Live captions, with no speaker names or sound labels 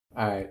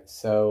Alright,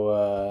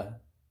 so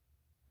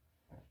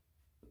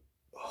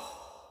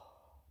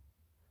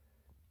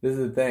this is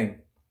the thing.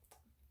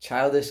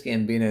 Childish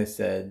Gambino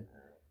said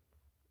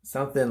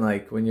something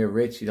like, when you're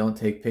rich, you don't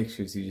take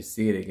pictures, you just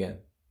see it again.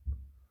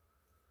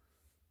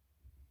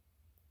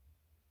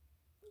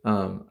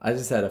 I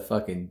just had a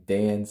fucking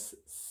dance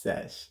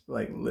sesh.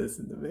 Like,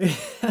 listen to me.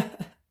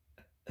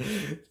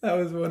 That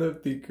was one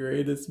of the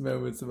greatest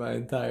moments of my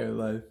entire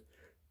life.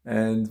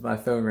 And my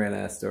phone ran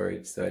out of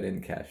storage, so I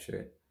didn't capture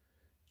it.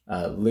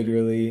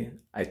 Literally,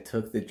 I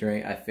took the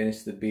drink, I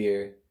finished the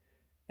beer,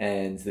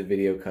 and the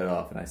video cut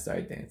off and I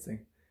started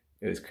dancing.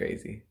 It was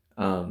crazy.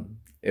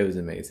 It was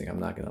amazing, I'm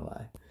not gonna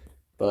lie.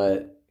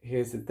 But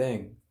here's the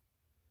thing.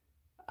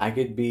 I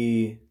could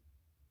be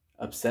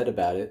upset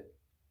about it,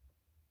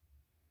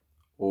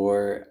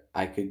 or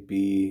I could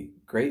be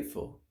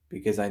grateful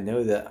because I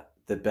know that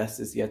the best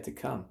is yet to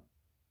come.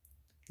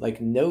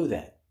 Like, know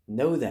that.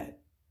 Know that.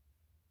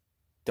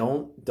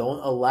 Don't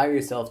allow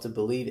yourself to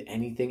believe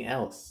anything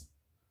else.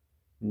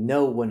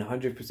 Know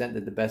 100%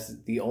 that the best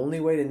is... The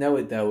only way to know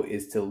it, though,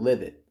 is to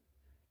live it.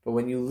 But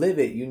when you live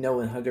it, you know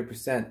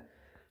 100%,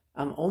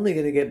 I'm only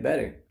going to get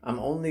better. I'm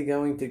only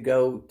going to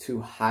go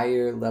to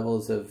higher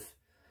levels of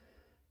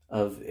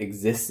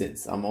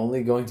existence. I'm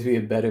only going to be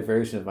a better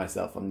version of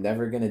myself. I'm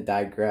never going to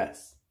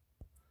digress.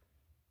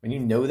 When you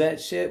know that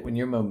shit, when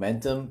your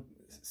momentum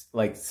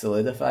like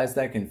solidifies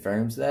that,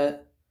 confirms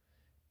that,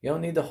 you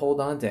don't need to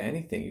hold on to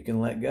anything. You can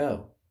let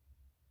go.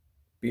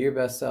 Be your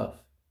best self.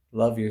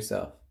 Love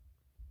yourself.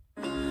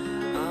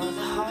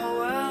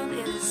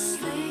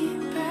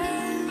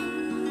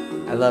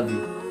 I love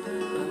you.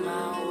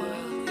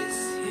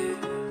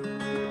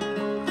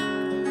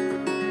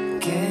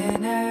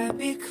 Can I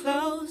be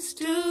close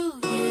to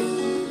you?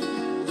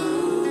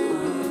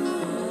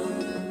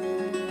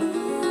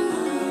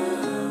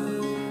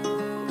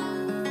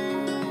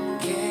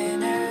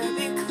 Can I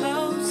be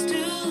close to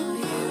you?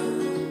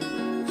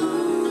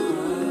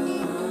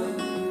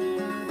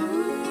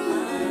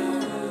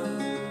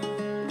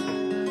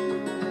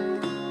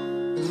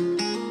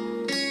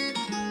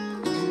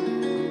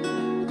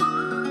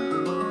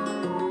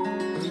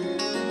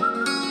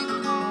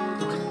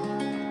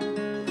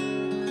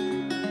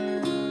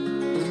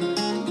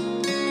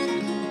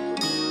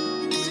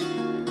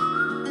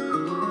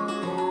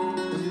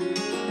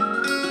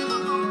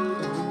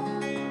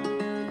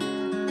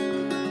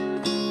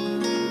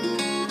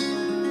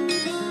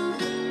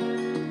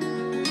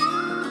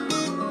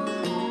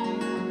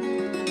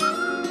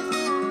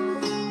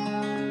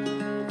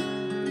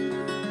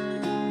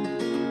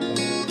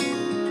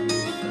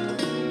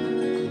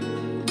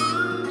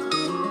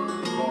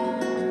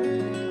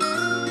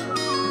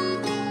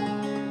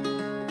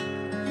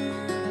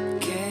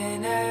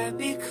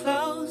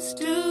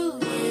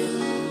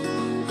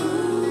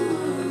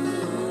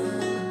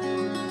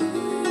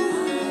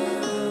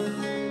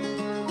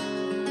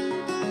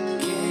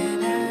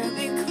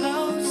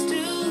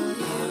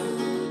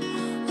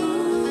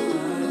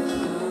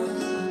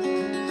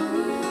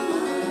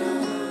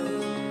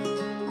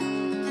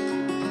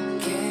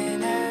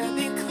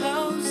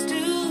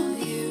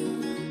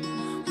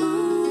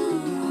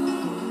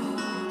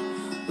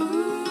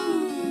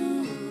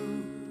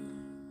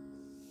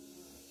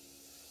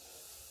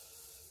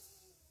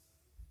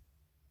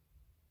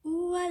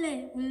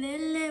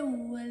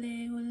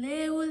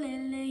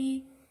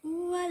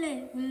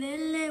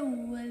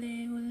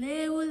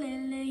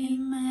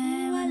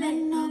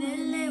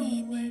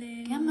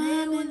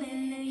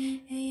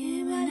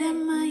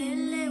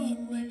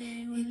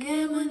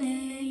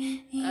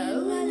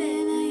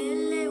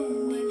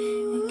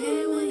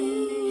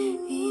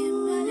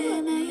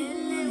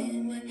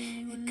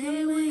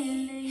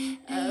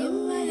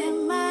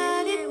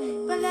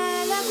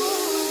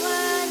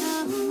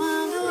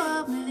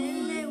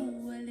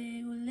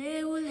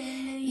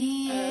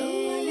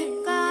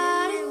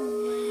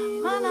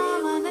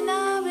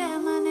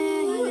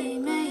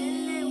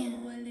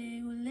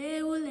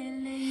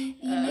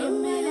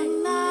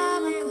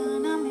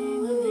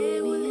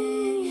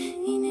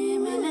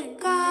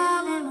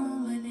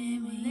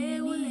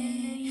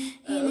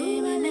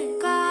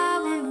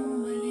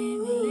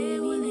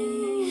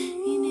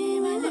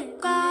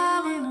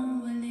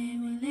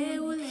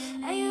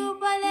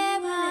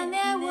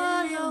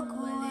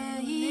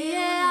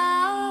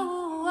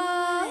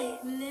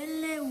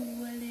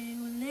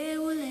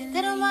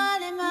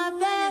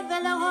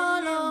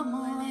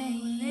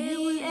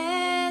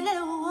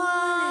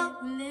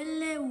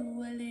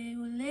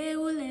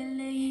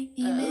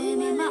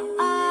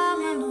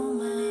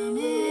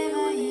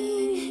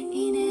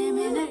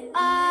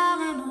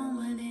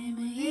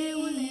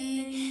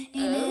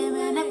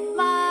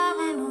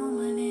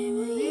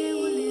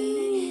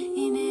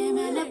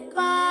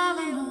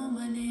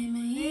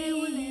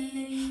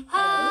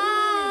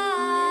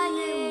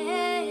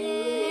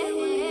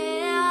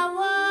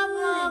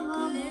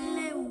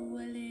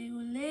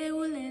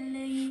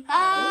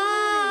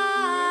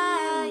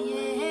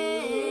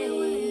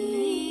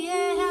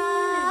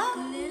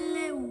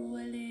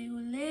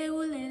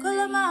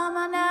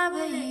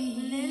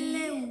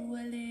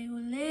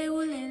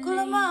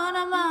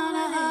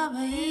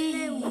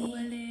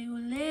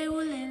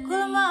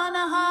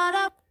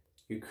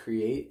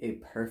 create a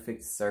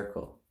perfect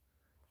circle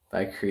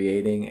by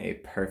creating a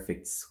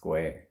perfect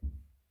square.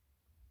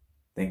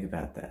 Think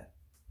about that.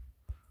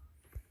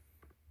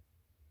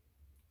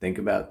 Think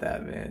about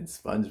that, man.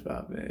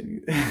 SpongeBob,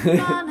 man.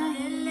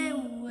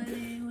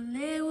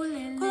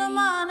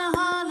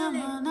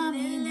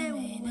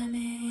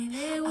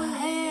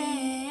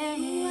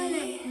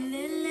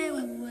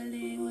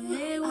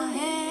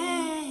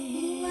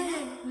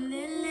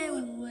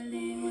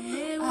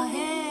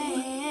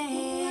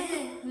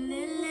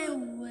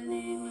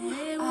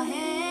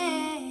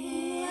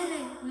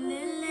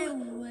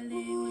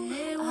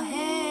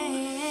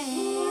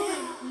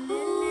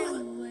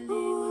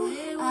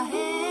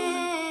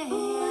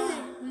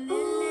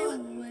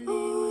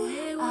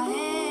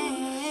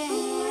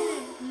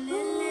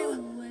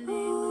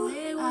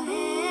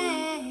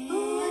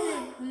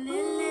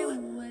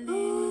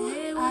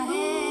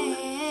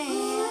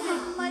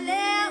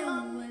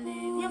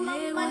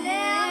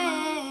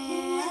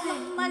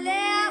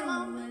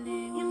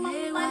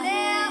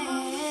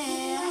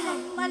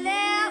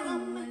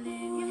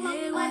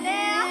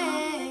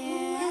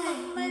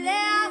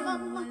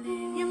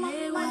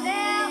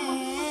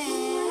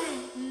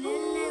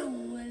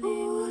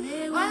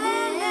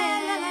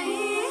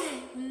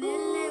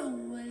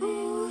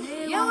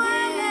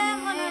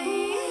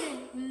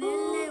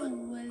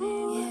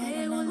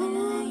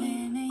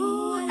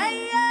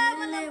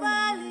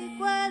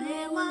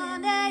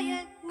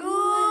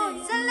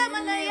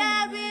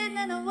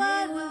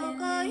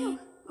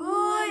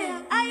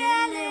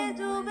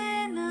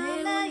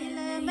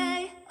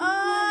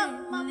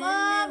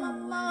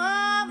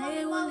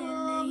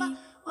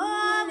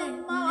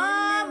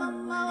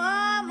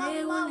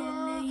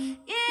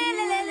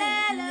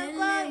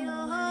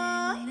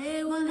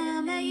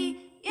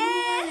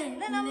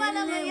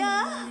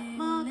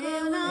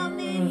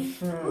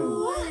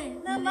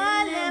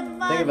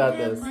 Think about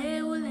this.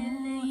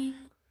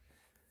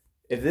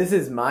 If this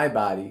is my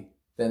body,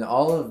 then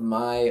all of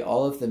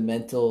the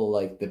mental,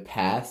 like the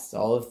past,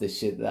 all of the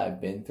shit that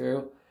I've been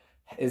through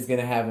is going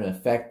to have an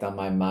effect on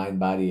my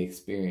mind-body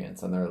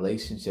experience, on the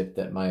relationship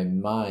that my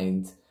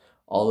mind,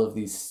 all of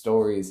these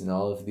stories and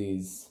all of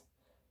these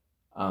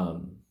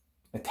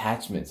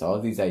attachments, all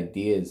of these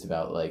ideas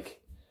about like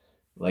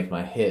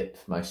my hip,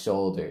 my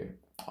shoulder,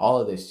 all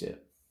of this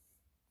shit.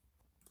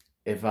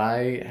 If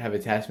I have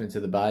attachment to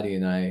the body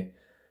and I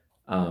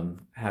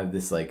have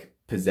this like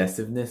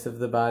possessiveness of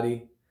the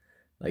body,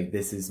 like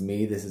this is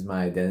me, this is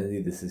my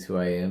identity, this is who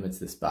I am, it's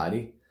this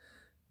body,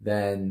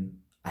 then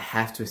I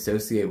have to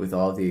associate with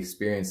all the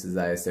experiences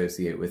I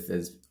associate with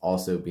as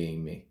also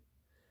being me.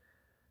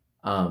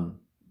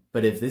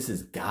 But if this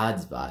is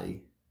God's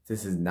body,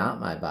 this is not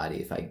my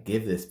body, if I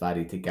give this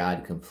body to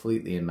God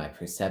completely in my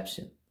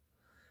perception,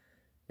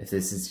 if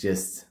this is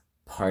just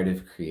part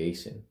of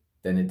creation,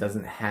 then it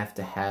doesn't have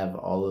to have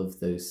all of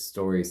those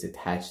stories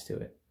attached to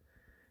it.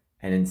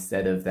 And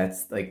instead of,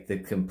 that's like the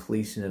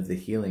completion of the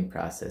healing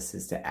process,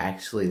 is to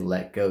actually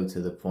let go to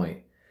the point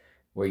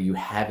where you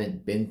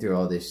haven't been through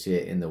all this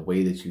shit in the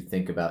way that you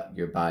think about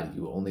your body.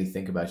 You only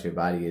think about your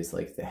body as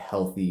like the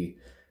healthy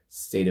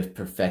state of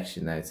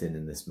perfection that it's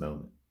in this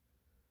moment.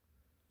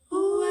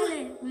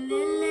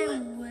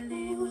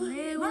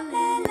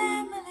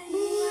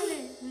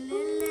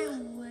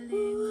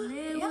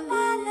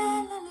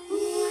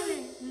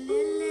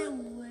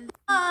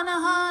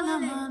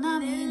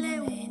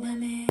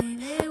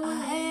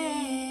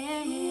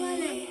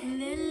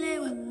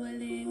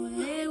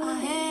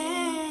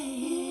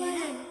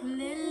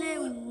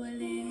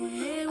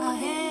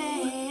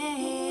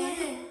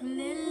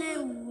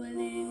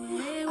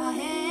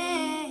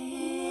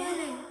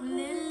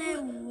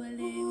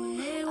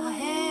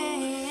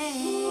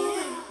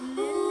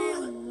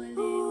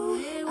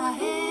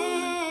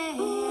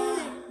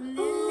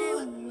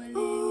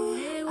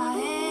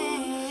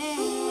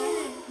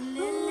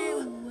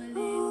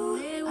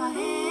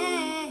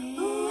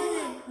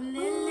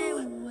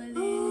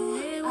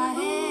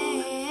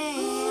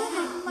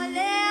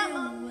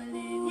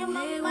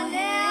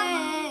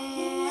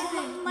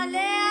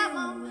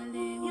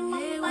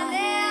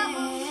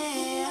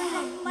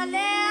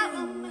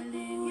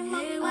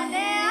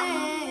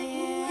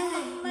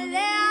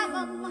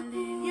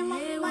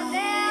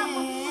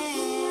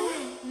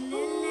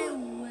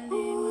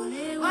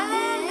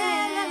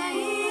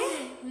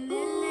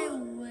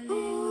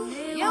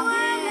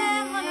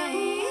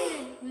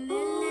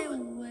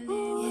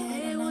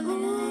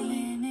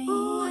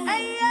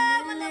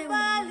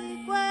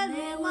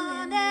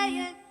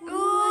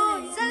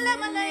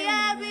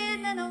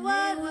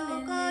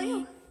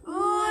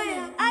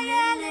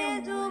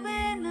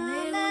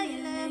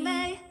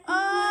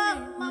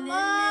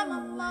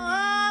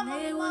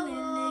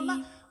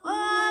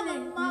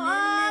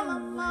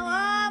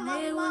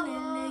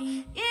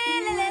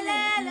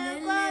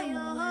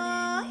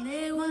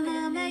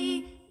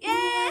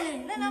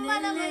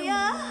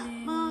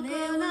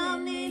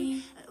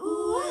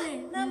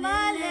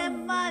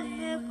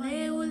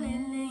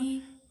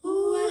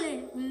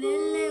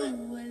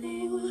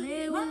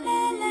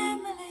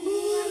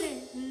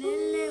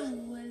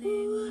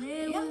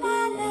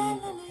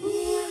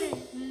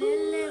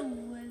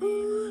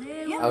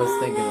 I was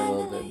thinking a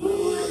little bit more.